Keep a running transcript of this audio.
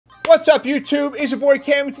What's up, YouTube? It's your boy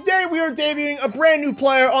Cam, and today we are debuting a brand new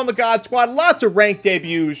player on the God Squad. Lots of ranked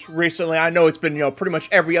debuts recently. I know it's been, pretty much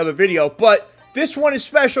every other video, but this one is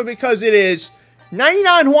special because it is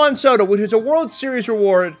 99 Juan Soto, which is a World Series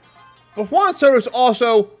reward. But Juan Soto is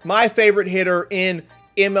also my favorite hitter in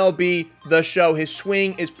MLB The Show. His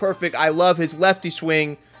swing is perfect. I love his lefty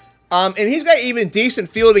swing. And he's got even decent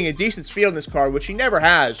fielding and decent speed on this card, which he never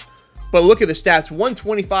has. But look at the stats,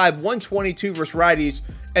 125, 122 versus righties,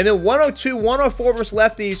 and then 102, 104 versus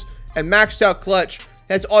lefties, and maxed out clutch.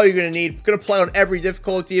 That's all you're going to need. Going to play on every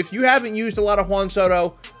difficulty. If you haven't used a lot of Juan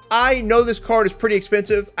Soto, I know this card is pretty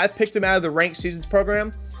expensive. I picked him out of the Ranked Seasons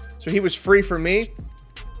program, so he was free for me.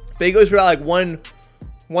 But he goes for about like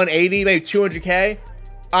 180, maybe 200K.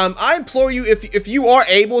 I implore you, if you are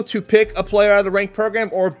able to pick a player out of the Ranked program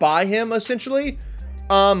or buy him, essentially,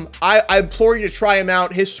 I implore you to try him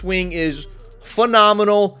out. His swing is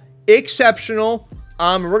phenomenal, exceptional.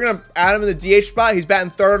 We're going to add him in the DH spot. He's batting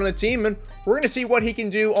third on the team, and we're going to see what he can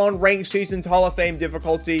do on Ranked Seasons Hall of Fame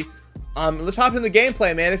difficulty. Let's hop in the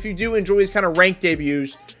gameplay, man. If you do enjoy these kind of ranked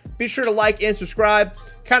debuts, be sure to like and subscribe.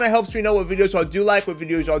 Kind of helps me know what videos I do like, what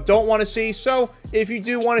videos I don't want to see. So if you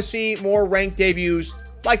do want to see more ranked debuts,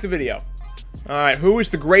 like the video. All right, who is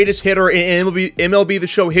the greatest hitter in MLB The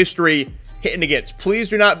Show history hitting against? Please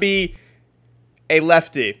do not be a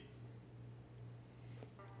lefty.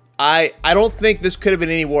 I don't think this could have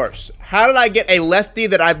been any worse. How did I get a lefty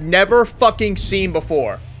that I've never fucking seen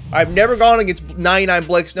before? I've never gone against 99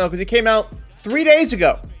 Blake Snell because he came out 3 days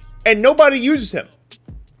ago and nobody uses him.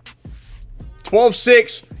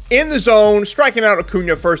 12-6 in the zone, striking out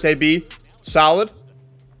Acuna first AB. Solid.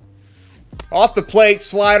 Off the plate,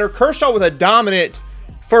 slider. Kershaw with a dominant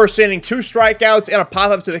first inning. 2 strikeouts and a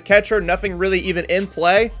pop-up to the catcher. Nothing really even in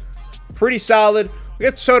play. Pretty solid. We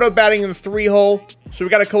got Soto batting in the 3-hole, so we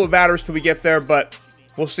got a couple of batters till we get there, but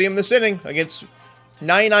we'll see him this inning against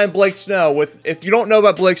 99 Blake Snell. If you don't know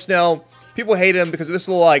about Blake Snell, people hate him because of this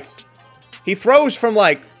little, he throws from,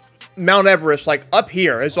 Mount Everest, up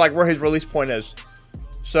here is, where his release point is.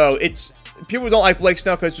 So, people don't like Blake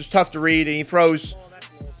Snell because it's just tough to read, and he throws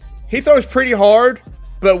pretty hard,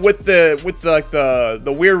 but with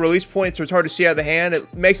the weird release point, so it's hard to see out of the hand,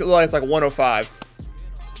 it makes it look like it's, 105.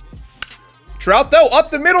 Trout, though,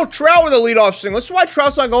 up the middle. Trout with a leadoff single. This is why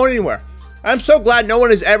Trout's not going anywhere. I'm so glad no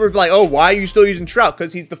one has ever been like, oh, why are you still using Trout?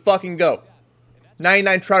 Because he's the fucking GOAT.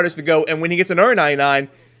 99 Trout is the GOAT, and when he gets another 99,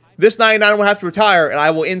 this 99 will have to retire, and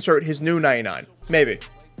I will insert his new 99. Maybe.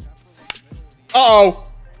 Uh-oh.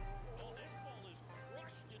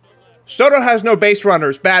 Soto has no base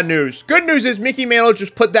runners. Bad news. Good news is Mickey Mantle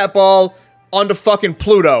just put that ball onto fucking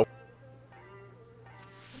Pluto.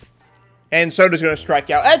 And Soto's going to strike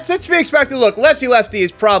out. That's to be expected. Look, lefty-lefty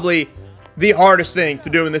is probably the hardest thing to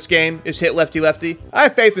do in this game, is hit lefty-lefty. I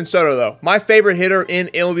have faith in Soto, though. My favorite hitter in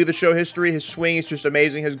MLB The Show history. His swing is just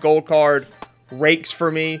amazing. His gold card rakes for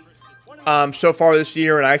me so far this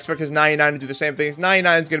year, and I expect his 99 to do the same thing. His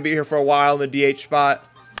 99 is going to be here for a while in the DH spot.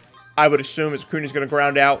 I would assume as Acuna's going to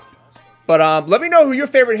ground out. But let me know who your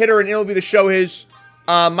favorite hitter in MLB The Show is.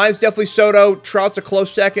 Mine's definitely Soto. Trout's a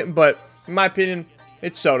close second, but in my opinion,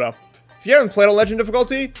 it's Soto. If you haven't played on Legend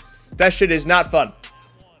difficulty, that shit is not fun.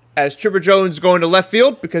 As Chipper Jones going to left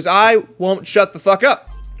field, because I won't shut the fuck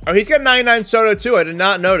up. Oh, he's got 99 Soto too. I did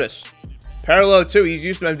not notice. Parallel too. He's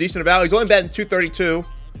used to have decent about. He's only batting 232,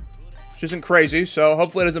 which isn't crazy. So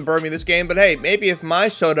hopefully it doesn't burn me this game. But hey, maybe if my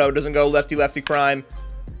Soto doesn't go lefty-lefty crime,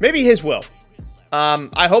 maybe his will.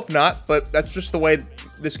 I hope not, but that's just the way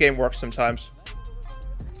this game works sometimes.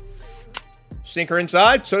 Sinker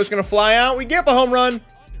inside. Soto's going to fly out. We get up a home run.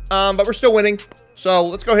 But we're still winning. So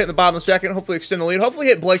let's go hit in the bottom of the second. Hopefully extend the lead. Hopefully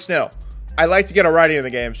hit Blake Snell. I like to get a righty in the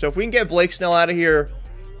game. So if we can get Blake Snell out of here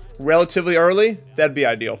relatively early, that'd be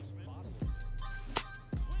ideal.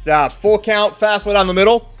 Full count, fastball down the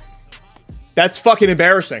middle. That's fucking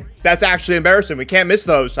embarrassing. That's actually embarrassing. We can't miss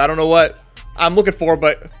those. I don't know what I'm looking for,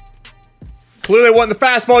 but clearly wasn't the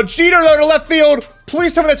fastball. Jeter though to left field.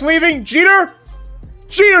 Please tell me that's leaving. Jeter?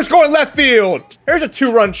 Jeter's going left field. Here's a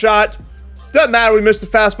 2-run shot. Doesn't matter, we missed the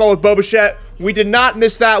fastball with Bo Bichette. We did not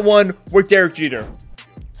miss that one with Derek Jeter.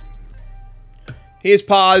 He is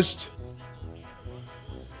paused.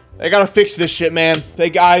 They gotta fix this shit, man. They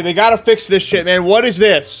gotta fix this shit, man. What is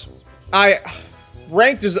this?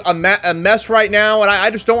 Ranked is a mess right now, and I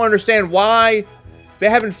just don't understand why they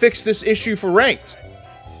haven't fixed this issue for Ranked.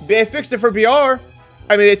 They fixed it for BR. I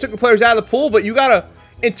mean, they took the players out of the pool, but you gotta,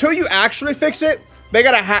 until you actually fix it, they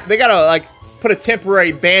gotta put a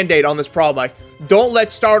temporary band-aid on this problem. Don't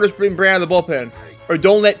let starters be brought out of the bullpen. Or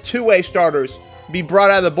don't let two-way starters be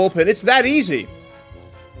brought out of the bullpen. It's that easy.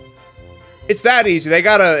 It's that easy. They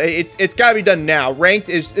gotta, it's gotta be done now. Ranked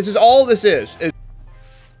this is all this is.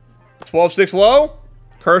 12-6 low.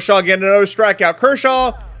 Kershaw getting another strikeout.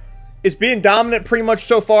 Kershaw is being dominant pretty much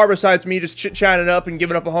so far, besides me just chit-chatting up and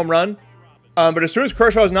giving up a home run. But as soon as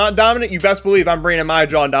Kershaw is not dominant, you best believe I'm bringing in my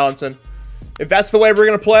John Donaldson. If that's the way we're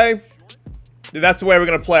going to play, then that's the way we're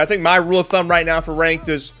going to play. I think my rule of thumb right now for ranked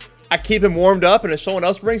is I keep him warmed up, and if someone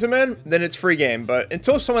else brings him in, then it's free game. But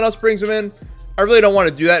until someone else brings him in, I really don't want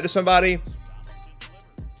to do that to somebody.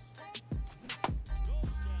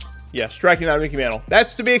 Yeah, striking out Mickey Mantle.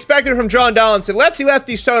 That's to be expected from John Donaldson.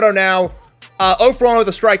 Lefty Soto now. 0 for 1 with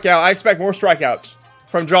a strikeout. I expect more strikeouts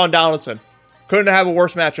from John Donaldson. Couldn't have a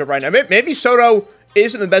worse matchup right now. Maybe Soto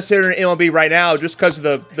isn't the best hitter in MLB right now just because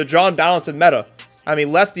of the John Donaldson meta. I mean,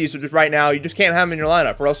 lefties are just right now, you just can't have them in your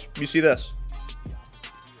lineup, or else you see this.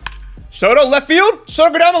 Soto, left field.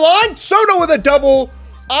 Soto go down the line. Soto with a double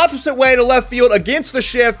opposite way to left field against the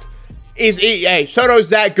shift. Hey, Soto's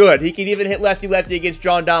that good. He can even hit lefty against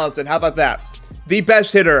John Donaldson. How about that? The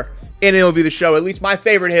best hitter in MLB The Show. At least my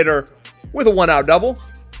favorite hitter with a 1-out double.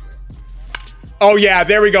 Oh, yeah,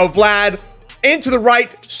 there we go. Vlad into the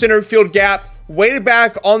right center field gap. Waited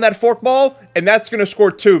back on that forkball, and that's going to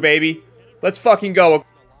score 2, baby. Let's fucking go.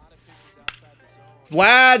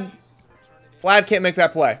 Vlad can't make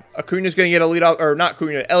that play. Acuna's going to get a leadoff, or not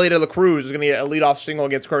Acuna, Elliot de la Cruz is going to get a leadoff single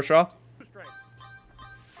against Kershaw.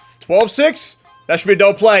 12-6. That should be a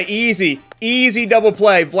double play. Easy double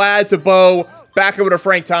play. Vlad to Bo. Back over to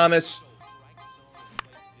Frank Thomas.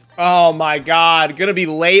 Oh, my God. Going to be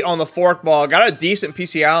late on the forkball. Got a decent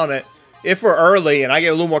PCI on it. If we're early and I get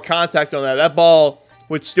a little more contact on that, that ball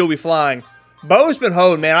would still be flying. Bo's been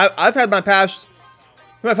honed, man. I've had my past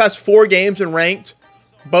 4 games in ranked.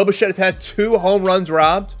 Bo Bichette has had 2 home runs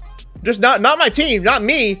robbed. Just not my team, not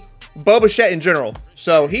me. Bo Bichette in general.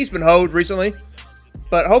 So he's been hoed recently.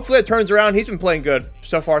 But hopefully it turns around. He's been playing good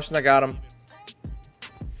so far since I got him.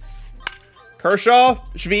 Kershaw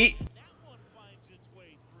should be.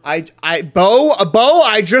 Bo,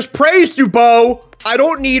 I just praised you, Bo. I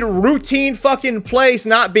don't need routine fucking plays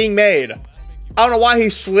not being made. I don't know why he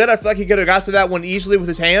slid. I feel like he could have got to that one easily with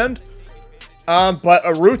his hand. But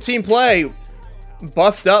a routine play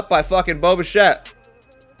buffed up by fucking Bo Bichette.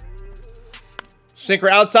 Sinker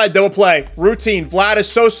outside, double play. Routine. Vlad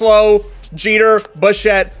is so slow. Jeter,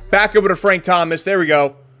 Bichette, back over to Frank Thomas. There we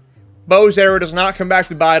go. Bo's error does not come back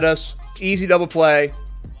to bite us. Easy double play.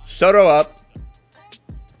 Soto up.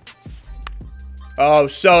 Oh,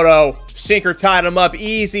 Soto. Sinker tied him up.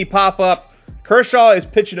 Easy pop-up. Kershaw is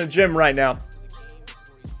pitching a gym right now.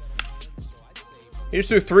 He just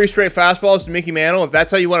threw 3 straight fastballs to Mickey Mantle. If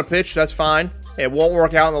that's how you want to pitch, that's fine. It won't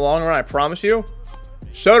work out in the long run, I promise you.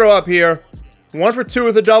 Soto up here. 1 for 2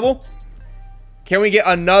 with a double. Can we get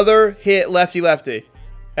another hit lefty-lefty?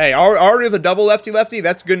 Hey, already with a double lefty-lefty,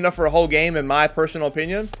 that's good enough for a whole game in my personal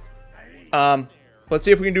opinion. Let's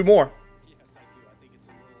see if we can do more.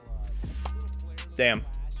 Damn.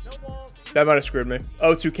 That might have screwed me.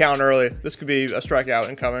 0-2 count early. This could be a strikeout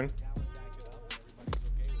incoming.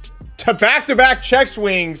 To back-to-back check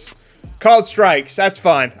swings called strikes. That's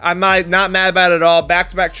fine. I'm not mad about it at all.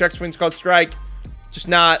 Back-to-back check swings called strike. Just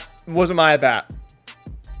wasn't my at-bat.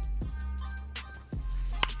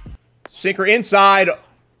 Sinker inside.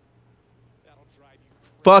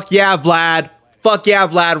 Fuck yeah, Vlad. Fuck yeah,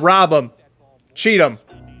 Vlad. Rob him. Cheat him.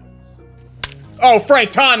 Oh,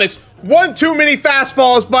 Frank Thomas. 1 too many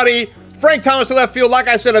fastballs, buddy. Frank Thomas to left field. Like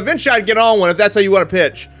I said, eventually I'd get on one if that's how you want to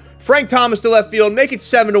pitch. Frank Thomas to left field. Make it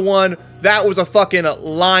 7-1. That was a fucking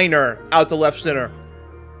liner out to left center.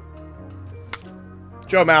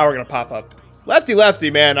 Joe Mauer gonna pop up.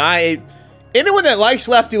 Lefty-lefty, man. Anyone that likes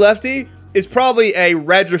lefty-lefty is probably a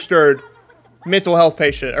registered mental health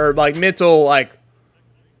patient. Or, like, I'm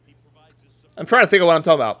trying to think of what I'm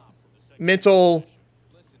talking about. Mental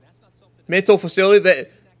facility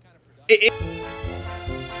that...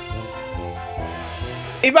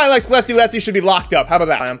 Anybody likes lefty-lefty should be locked up. How about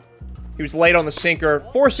that? He was late on the sinker.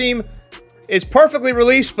 Four-seam is perfectly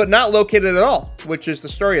released, but not located at all, which is the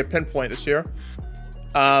story of Pinpoint this year.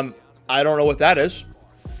 I don't know what that is.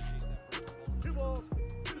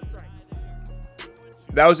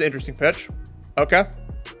 That was an interesting pitch. Okay.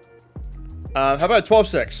 How about a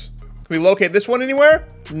 12-6? Can we locate this one anywhere?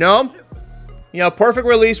 No. You know, perfect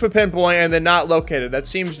release with Pinpoint and then not located. That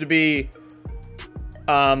seems to be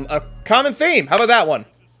a common theme. How about that one?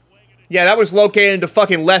 Yeah, that was located into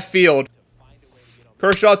fucking left field.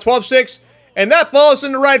 Kershaw, 12-6. And that ball's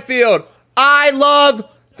in the right field. I love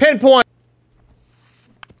Pinpoint.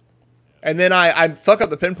 And then I fuck up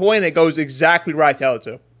the Pinpoint and it goes exactly right to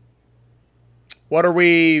L2. What are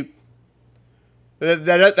we...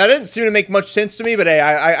 That didn't seem to make much sense to me, but hey,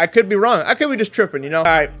 I could be wrong. I could be just tripping, you know? All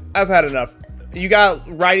right, I've had enough. You got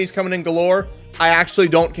righties coming in galore. I actually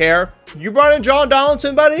don't care. You brought in John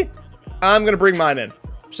Donaldson, buddy? I'm going to bring mine in.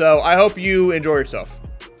 So I hope you enjoy yourself.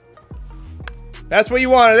 That's what you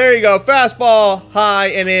wanted. There you go. Fastball, high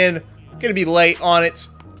and in. Going to be late on it.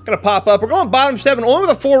 Going to pop up. We're going bottom 7, only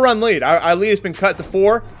with a 4-run lead. Our lead has been cut to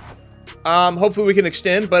 4. Hopefully we can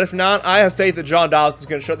extend, but if not, I have faith that John Donaldson's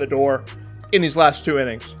going to shut the door in these last 2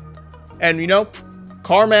 innings. And, you know,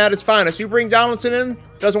 karma at its finest. You bring Donaldson in,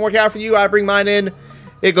 doesn't work out for you, I bring mine in,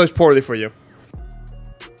 it goes poorly for you.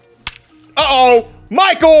 Uh-oh!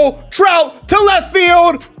 Michael Trout to left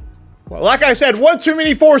field! Well, like I said, one too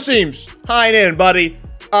many 4-seams. High and in, buddy.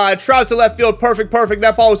 Trout to left field, perfect.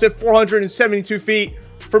 That ball was hit 472 feet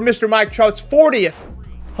for Mr. Mike Trout's 40th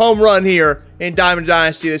home run here in Diamond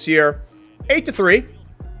Dynasty this year. 8-3.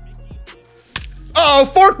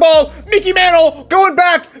 Uh-oh, forkball. Mickey Mantle going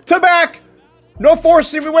back to back. No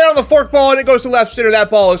forcing. We went on the forkball, and it goes to left center. That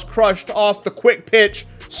ball is crushed off the quick pitch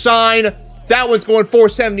sign. That one's going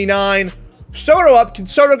 479. Soto up. Can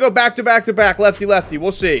Soto go back to back to back? Lefty, lefty.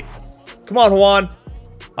 We'll see. Come on, Juan.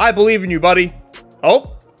 I believe in you, buddy.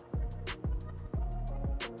 Oh.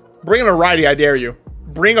 Bring in a righty, I dare you.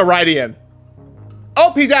 Bring a righty in.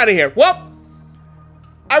 Oh, he's out of here. Well,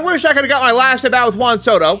 I wish I could have got my last at bat with Juan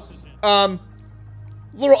Soto. A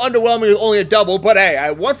little underwhelming with only a double, but hey,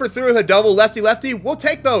 I 1 for 3 with a double, lefty-lefty. We'll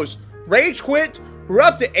take those. Rage quit. We're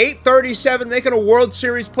up to 837, making a World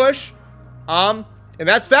Series push. And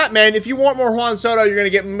that's that, man. If you want more Juan Soto, you're going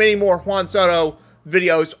to get many more Juan Soto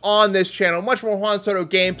videos on this channel. Much more Juan Soto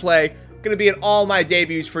gameplay. Going to be in all my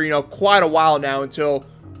debuts for, you know, quite a while now until,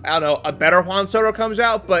 I don't know, a better Juan Soto comes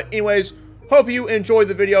out. But anyways, hope you enjoyed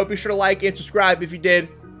the video. Be sure to like and subscribe if you did.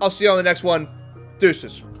 I'll see you on the next one.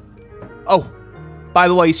 Deuces. Oh, by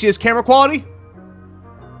the way, you see his camera quality?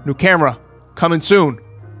 New camera coming soon.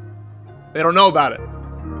 They don't know about it.